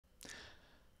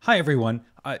Hi everyone.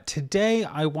 Today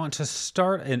I want to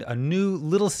start a new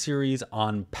little series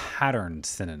on pattern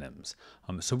synonyms.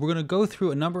 So we're going to go through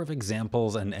a number of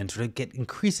examples and sort of get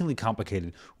increasingly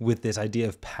complicated with this idea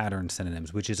of pattern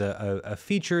synonyms, which is a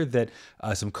feature that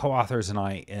some co-authors and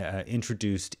I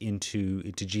introduced into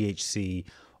GHC,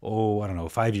 I don't know,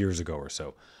 5 years ago or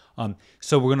so.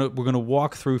 So we're gonna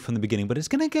walk through from the beginning, but it's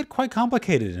gonna get quite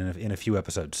complicated in a few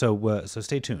episodes. So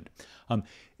stay tuned.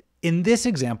 In this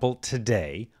example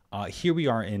today, here we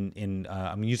are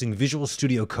I'm using Visual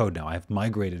Studio Code now. I've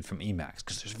migrated from Emacs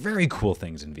because there's very cool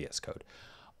things in VS Code.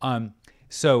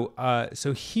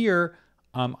 So here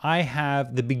I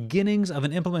have the beginnings of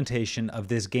an implementation of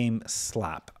this game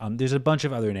Slap. There's a bunch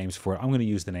of other names for it. I'm going to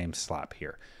use the name Slap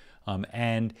here.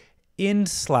 And in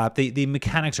Slap, the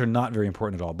mechanics are not very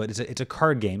important at all, but it's a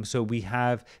card game. So we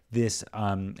have this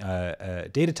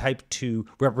data type to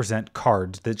represent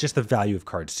cards, just the value of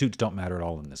cards. Suits don't matter at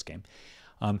all in this game.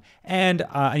 And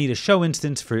I need a show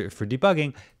instance for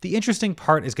debugging. The interesting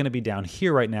part is going to be down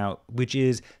here right now, which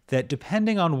is that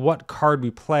depending on what card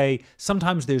we play,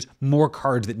 sometimes there's more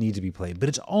cards that need to be played, but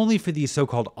it's only for these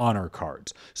so-called honor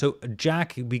cards. So a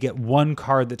Jack, we get one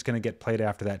card that's going to get played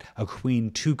after that. A Queen,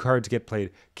 2 cards get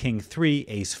played. King, 3,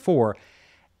 Ace, 4.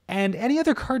 And any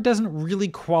other card doesn't really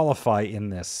qualify in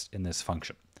this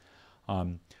function.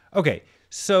 Okay,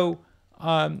 so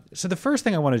the first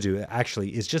thing I want to do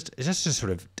actually is just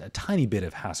sort of a tiny bit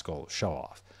of Haskell show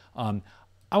off.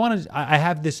 I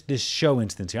have this show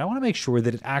instance here. I want to make sure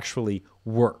that it actually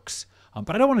works,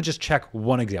 but I don't want to just check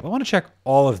one example. I want to check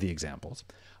all of the examples,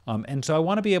 and so I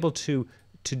want to be able to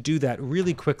do that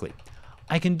really quickly.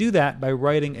 I can do that by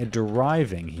writing a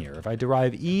deriving here. If I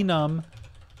derive enum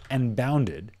and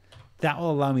bounded, that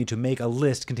will allow me to make a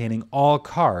list containing all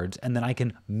cards, and then I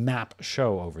can map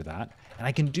show over that. And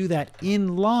I can do that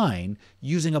in line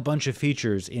using a bunch of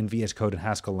features in VS Code and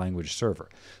Haskell language server.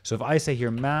 So if I say here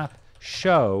map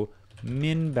show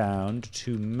min bound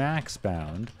to max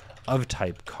bound of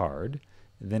type card,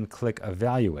 then click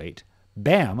evaluate,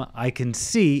 bam, I can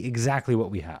see exactly what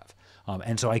we have.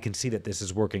 And so I can see that this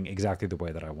is working exactly the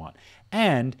way that I want.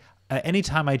 And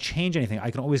anytime I change anything,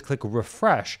 I can always click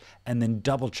refresh and then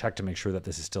double check to make sure that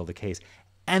this is still the case.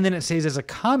 And then it saves as a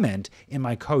comment in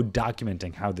my code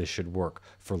documenting how this should work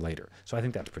for later. So I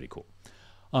think that's pretty cool.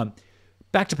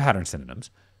 Back to pattern synonyms.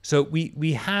 So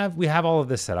we have all of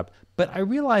this set up, but I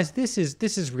realize this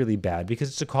is really bad because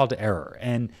it's a call to error.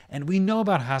 And we know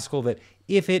about Haskell that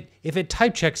if it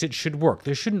type checks, it should work.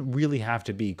 There shouldn't really have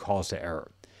to be calls to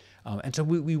error. And so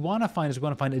we want to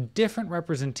find a different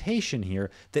representation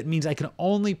here that means I can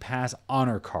only pass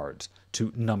honor cards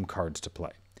to num cards to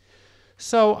play.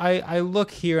 So I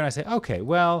look here and I say, okay,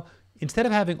 well, instead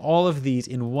of having all of these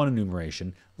in one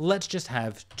enumeration, let's just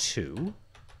have 2.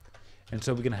 And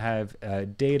so we're going to have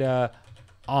data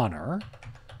honor,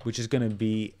 which is going to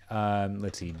be,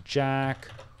 let's see, Jack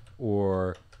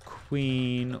or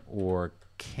Queen or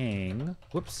King,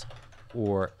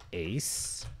 or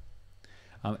Ace.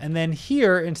 And then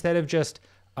here, instead of just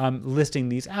listing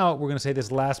these out, we're going to say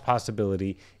this last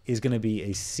possibility is going to be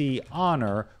a C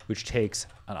honor, which takes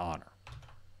an honor.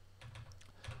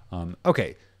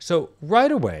 Okay, so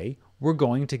right away, we're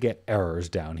going to get errors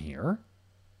down here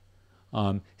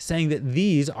saying that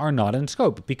these are not in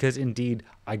scope because indeed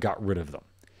I got rid of them.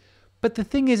 But the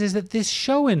thing is that this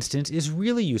show instance is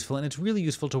really useful, and it's really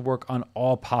useful to work on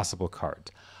all possible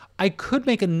cards. I could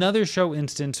make another show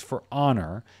instance for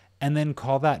honor and then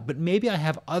call that, but maybe I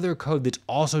have other code that's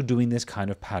also doing this kind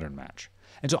of pattern match.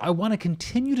 And so I want to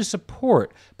continue to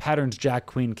support patterns Jack,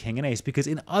 Queen, King, and Ace because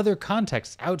in other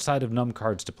contexts outside of num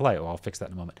cards to play, I'll fix that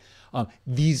in a moment,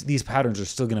 these patterns are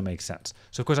still going to make sense.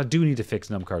 So of course I do need to fix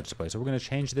num cards to play. So we're going to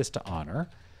change this to honor.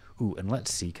 Ooh, and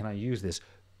let's see, can I use this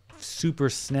super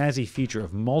snazzy feature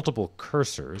of multiple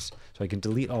cursors so I can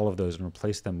delete all of those and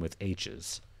replace them with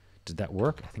H's? Did that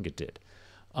work? I think it did.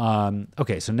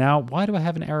 Okay, so now why do I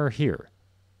have an error here?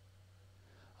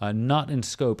 Not in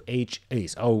scope H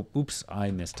Ace. Oh, oops,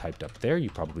 I mistyped up there. You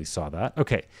probably saw that.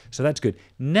 Okay, so that's good.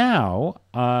 Now,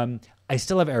 I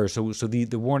still have errors, so the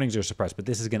warnings are suppressed, but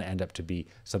this is going to end up to be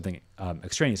something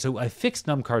extraneous. So I fixed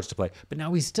num cards to play, but now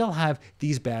we still have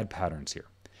these bad patterns here.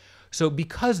 So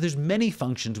because there's many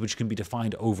functions which can be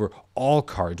defined over all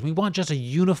cards, we want just a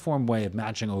uniform way of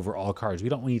matching over all cards. We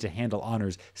don't need to handle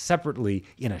honors separately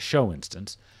in a show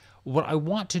instance. What I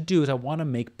want to do is I want to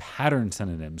make pattern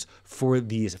synonyms for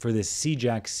this C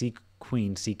Jack, C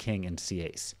Queen, C King, and C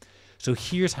Ace. So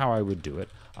here's how I would do it.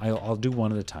 I'll do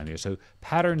one at a time here. So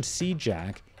pattern C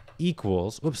Jack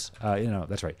equals,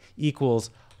 that's right, equals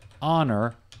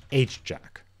honor H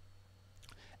Jack.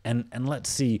 And let's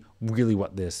see really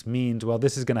what this means. Well,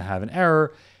 this is going to have an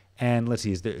error. And let's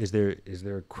see, is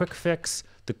there a quick fix?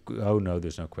 Oh no,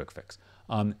 there's no quick fix.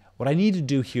 What I need to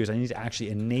do here is I need to actually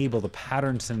enable the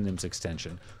Pattern Synonyms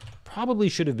extension. Probably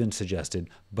should have been suggested,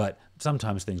 but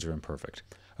sometimes things are imperfect.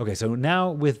 Okay, so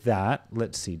now with that,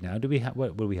 let's see. Now do we have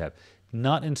what do we have?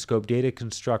 Not in scope, data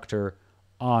constructor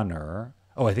honor.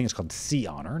 Oh, I think it's called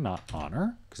C-honor, not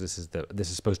honor, because this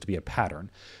is supposed to be a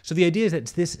pattern. So the idea is that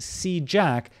this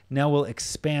C-jack now will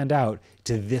expand out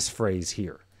to this phrase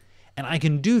here. And I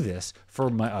can do this for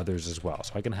my others as well.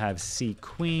 So I can have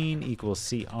C-queen equals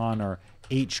C-honor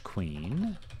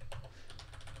H-queen.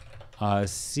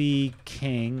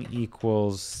 C-king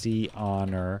equals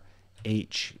C-honor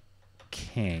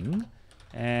H-king.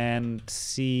 And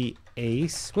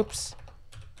C-ace, whoops,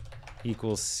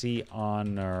 equals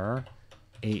C-honor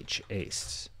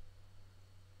H-ace.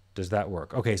 Does that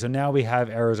work? Okay, so now we have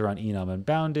errors around enum and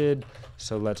bounded.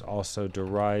 So let's also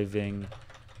deriving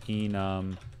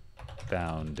enum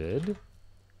bounded.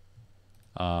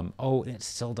 Oh, it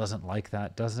still doesn't like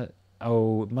that, does it?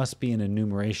 Oh, it must be an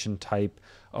enumeration type.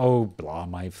 Oh, blah,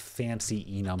 my fancy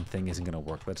enum thing isn't going to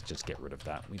work. Let's just get rid of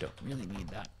that. We don't really need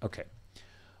that. Okay.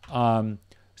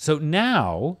 So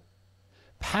now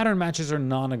pattern matches are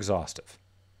non-exhaustive.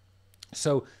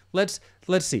 So let's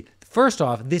see. First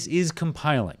off, this is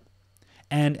compiling.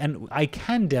 And I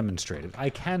can demonstrate it. I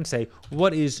can say,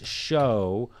 what is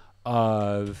show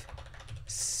of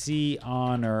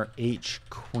C-honor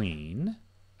H-queen?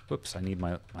 Whoops, I need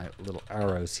my little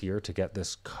arrows here to get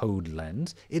this code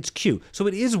lens. It's Q. So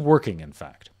it is working, in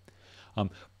fact.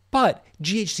 But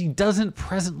GHC doesn't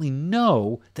presently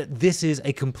know that this is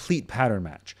a complete pattern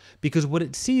match, because what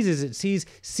it sees is it sees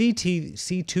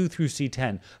C2 through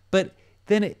C10, but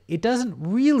then it doesn't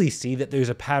really see that there's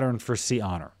a pattern for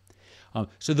C-honor.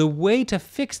 So the way to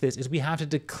fix this is we have to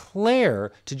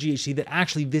declare to GHC that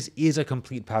actually this is a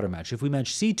complete pattern match. If we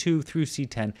match C2 through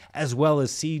C10, as well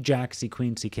as C-jack,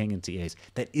 C-queen, C-king, and C-ace,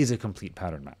 that is a complete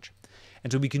pattern match.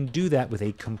 And so we can do that with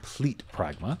a complete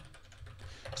pragma.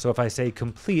 So if I say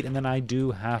complete, and then I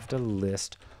do have to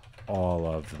list all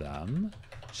of them,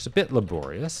 which is a bit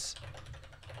laborious,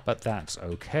 but that's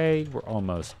okay. We're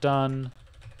almost done.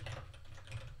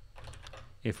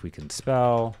 If we can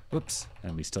spell, whoops,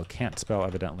 and we still can't spell,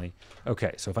 evidently.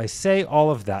 Okay, so if I say all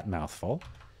of that mouthful,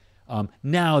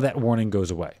 now that warning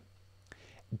goes away.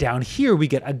 Down here, we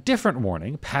get a different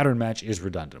warning. Pattern match is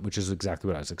redundant, which is exactly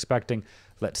what I was expecting.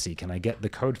 Let's see, can I get the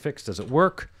code fix? Does it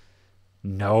work?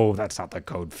 No, that's not the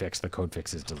code fix. The code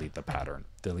fix is delete the pattern,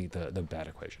 delete the bad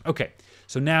equation. Okay,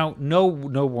 so now no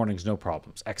warnings, no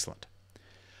problems. Excellent.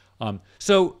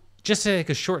 So just to take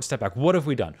a short step back, what have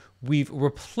we done? We've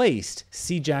replaced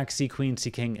C-jack, C-queen,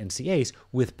 C-king, and C-ace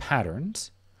with patterns.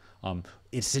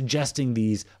 It's suggesting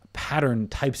these pattern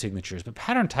type signatures, but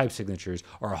pattern type signatures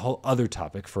are a whole other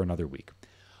topic for another week.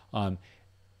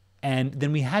 And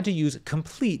then we had to use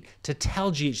complete to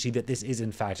tell GHC that this is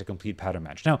in fact a complete pattern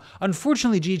match. Now,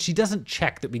 unfortunately, GHC doesn't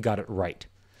check that we got it right.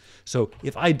 So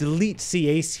if I delete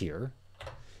C-ace here,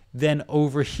 then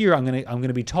over here I'm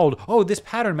gonna be told, oh, this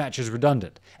pattern match is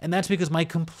redundant. And that's because my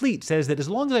complete says that as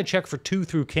long as I check for 2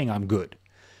 through king, I'm good,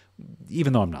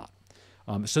 even though I'm not.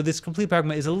 So this complete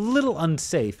pragma is a little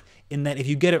unsafe in that if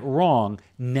you get it wrong,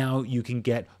 now you can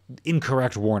get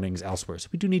incorrect warnings elsewhere. So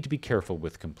we do need to be careful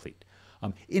with complete.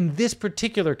 In this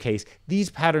particular case, these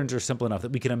patterns are simple enough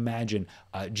that we can imagine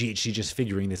GHC just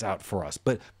figuring this out for us.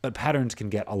 But patterns can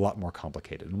get a lot more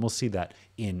complicated, and we'll see that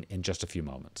in just a few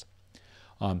moments.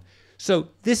 So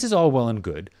this is all well and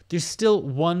good. There's still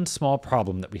one small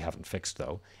problem that we haven't fixed,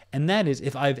 though, and that is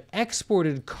if I've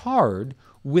exported card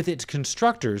with its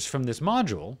constructors from this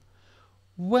module,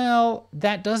 well,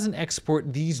 that doesn't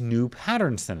export these new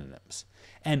pattern synonyms.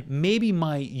 And maybe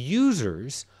my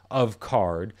users of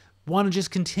card want to just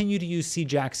continue to use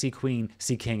C-jack, C-queen,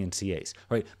 C-king, and C-ace,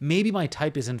 right? Maybe my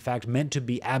type is in fact meant to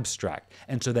be abstract,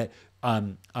 and so that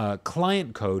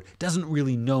client code doesn't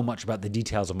really know much about the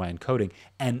details of my encoding,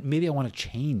 and maybe I want to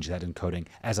change that encoding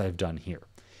as I've done here.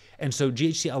 And so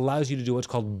GHC allows you to do what's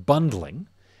called bundling,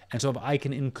 and so if I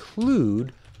can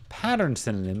include pattern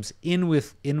synonyms in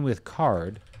with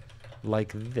card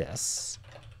like this,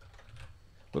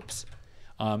 whoops,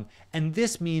 and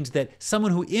this means that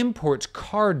someone who imports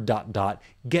card ...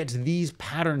 gets these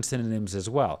pattern synonyms as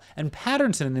well. And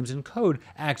pattern synonyms in code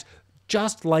act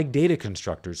just like data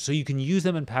constructors. So you can use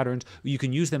them in patterns, you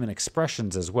can use them in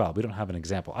expressions as well. We don't have an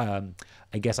example.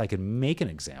 I guess I could make an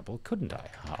example, couldn't I?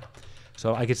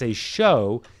 So I could say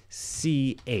show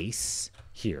C-ace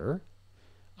here,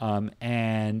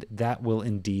 and that will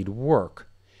indeed work.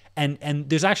 And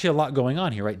there's actually a lot going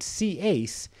on here, right?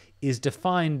 C-ace is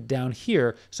defined down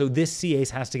here. So this CAs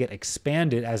has to get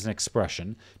expanded as an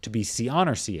expression to be C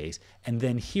honor CAs. And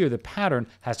then here the pattern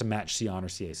has to match C honor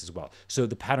CAs as well. So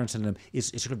the pattern synonym is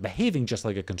sort of behaving just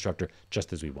like a constructor,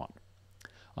 just as we want.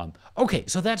 Okay,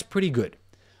 so that's pretty good.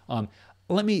 I'm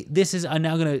now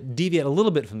going to deviate a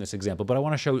little bit from this example, but I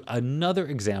want to show another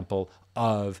example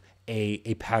of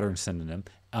a pattern synonym,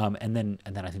 and then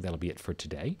I think that'll be it for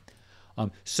today.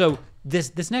 So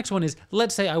this next one is,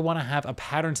 let's say I want to have a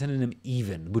pattern synonym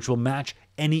even, which will match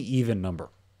any even number.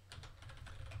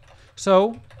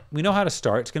 So we know how to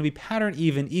start. It's going to be pattern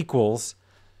even equals,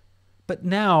 but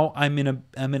now I'm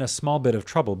in a small bit of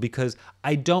trouble because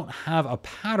I don't have a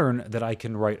pattern that I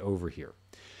can write over here.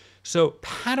 So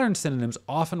pattern synonyms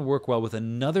often work well with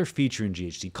another feature in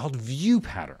GHD called view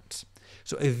patterns.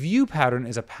 So a view pattern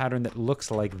is a pattern that looks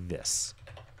like this.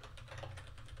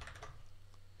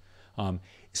 A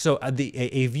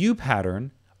view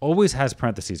pattern always has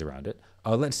parentheses around it.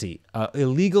 Let's see.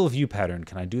 Illegal view pattern.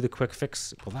 Can I do the quick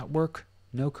fix? Will that work?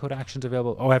 No code actions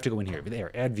available. Oh, I have to go in here.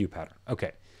 There, add view pattern.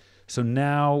 Okay. So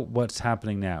now what's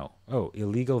happening now? Oh,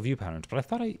 illegal view patterns. But I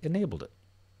thought I enabled it.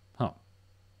 Huh.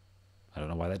 I don't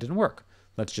know why that didn't work.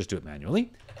 Let's just do it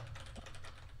manually.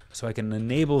 So I can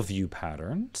enable view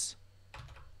patterns.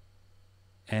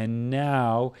 And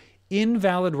now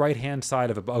invalid right-hand side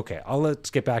of a, okay, let's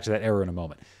get back to that error in a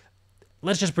moment.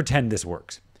 Let's just pretend this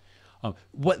works.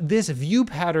 What this view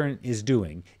pattern is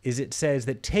doing is it says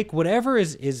that take whatever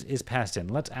is passed in.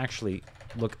 Let's actually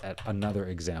look at another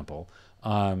example.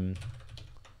 So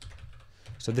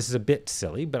this is a bit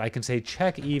silly, but I can say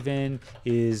check even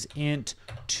is int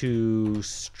to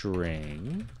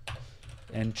string.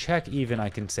 And check even, I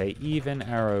can say even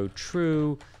arrow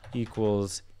true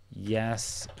equals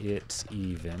yes, it's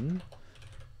even.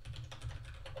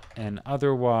 And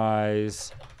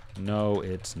otherwise, no,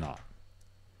 it's not.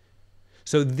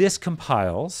 So this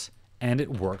compiles and it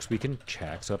works. We can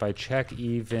check. So if I check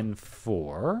even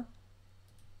 4,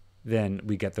 then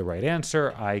we get the right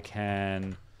answer. I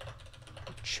can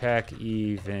check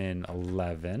even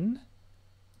 11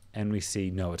 and we see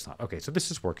no, it's not. Okay, so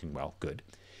this is working well. Good.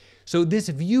 So this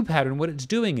view pattern, what it's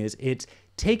doing is it's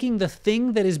taking the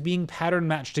thing that is being pattern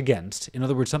matched against, in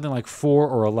other words, something like 4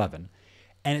 or 11,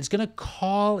 and it's going to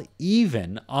call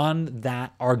even on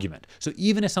that argument. So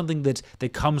even is something that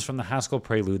comes from the Haskell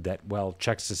prelude that, well,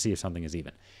 checks to see if something is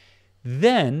even.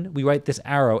 Then we write this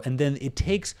arrow, and then it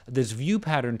takes, this view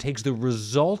pattern takes the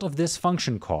result of this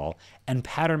function call and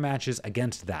pattern matches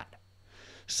against that.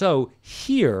 So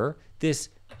here, this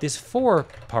 4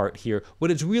 part here,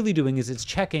 what it's really doing is it's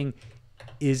checking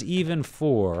is even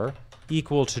 4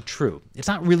 equal to true. It's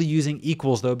not really using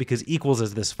equals though, because equals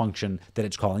is this function that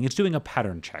it's calling. It's doing a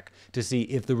pattern check to see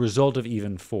if the result of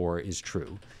even 4 is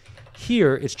true.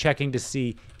 Here it's checking to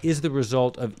see is the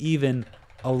result of even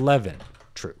 11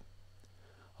 true.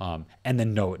 And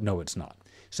then no, it's not.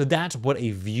 So that's what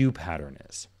a view pattern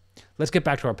is. Let's get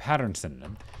back to our pattern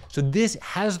synonym. So this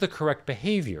has the correct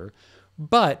behavior,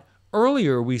 but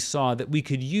earlier we saw that we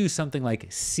could use something like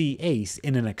CAs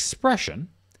in an expression,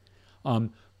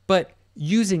 but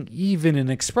using even an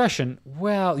expression,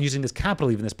 well, using this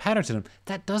capital even, this pattern synonym,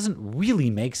 that doesn't really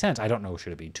make sense. I don't know,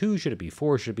 should it be 2, should it be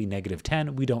 4, should it be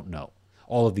 -10? We don't know.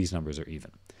 All of these numbers are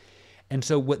even. And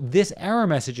so what this error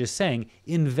message is saying,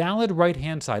 invalid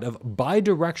right-hand side of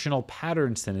bidirectional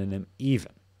pattern synonym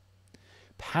even.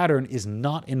 Pattern is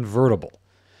not invertible.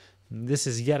 This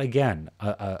is yet again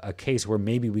a case where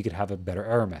maybe we could have a better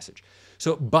error message.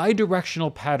 So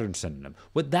bidirectional pattern synonym,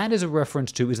 what that is a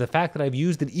reference to is the fact that I've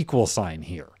used an equal sign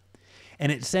here.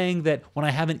 And it's saying that when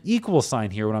I have an equal sign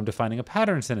here when I'm defining a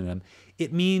pattern synonym,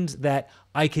 it means that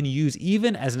I can use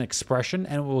even as an expression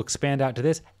and it will expand out to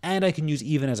this, and I can use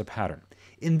even as a pattern.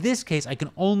 In this case, I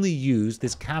can only use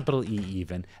this capital E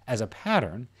even as a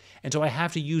pattern, and so I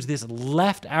have to use this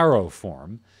left arrow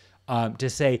form to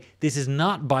say this is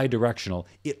not bidirectional,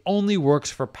 it only works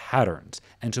for patterns.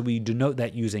 And so we denote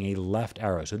that using a left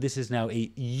arrow. So this is now a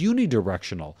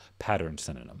unidirectional pattern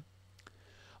synonym.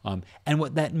 And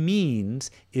what that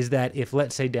means is that if,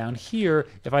 let's say down here,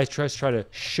 if I try to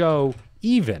show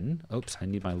even, oops, I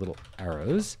need my little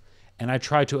arrows, and I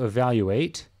try to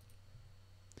evaluate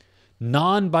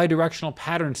non-bidirectional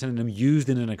pattern synonym used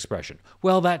in an expression.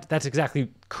 Well, that's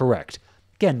exactly correct.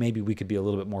 Again, maybe we could be a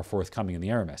little bit more forthcoming in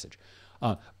the error message.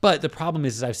 But the problem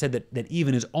is I've said that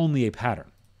even is only a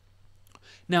pattern.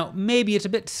 Now, maybe it's a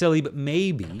bit silly, but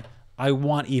maybe I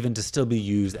want even to still be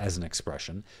used as an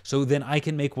expression. So then I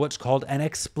can make what's called an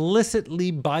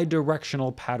explicitly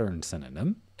bidirectional pattern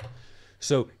synonym.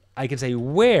 So I can say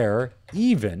where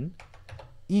even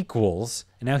equals,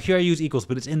 and now here I use equals,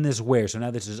 but it's in this where, so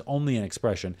now this is only an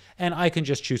expression, and I can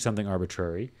just choose something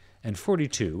arbitrary, and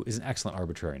 42 is an excellent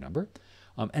arbitrary number.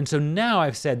 And so now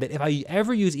I've said that if I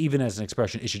ever use even as an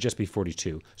expression, it should just be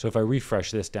 42. So if I refresh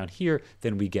this down here,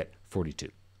 then we get 42.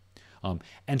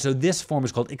 And so this form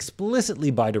is called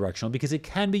explicitly bidirectional because it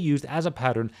can be used as a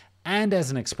pattern and as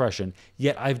an expression,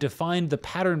 yet I've defined the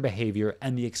pattern behavior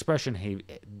and the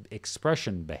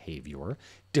expression behavior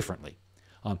differently.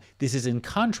 This is in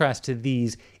contrast to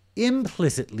these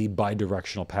implicitly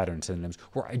bidirectional pattern synonyms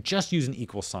where I just use an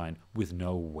equal sign with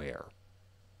no where.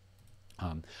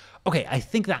 Okay, I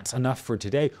think that's enough for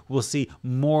today. We'll see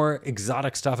more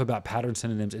exotic stuff about pattern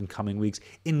synonyms in coming weeks,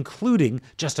 including,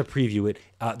 just to preview it,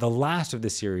 the last of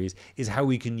the series is how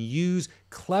we can use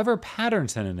clever pattern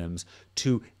synonyms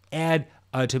to add,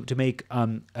 to make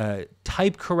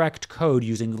type correct code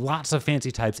using lots of fancy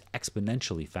types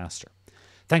exponentially faster.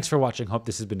 Thanks for watching. Hope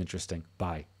this has been interesting.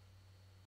 Bye.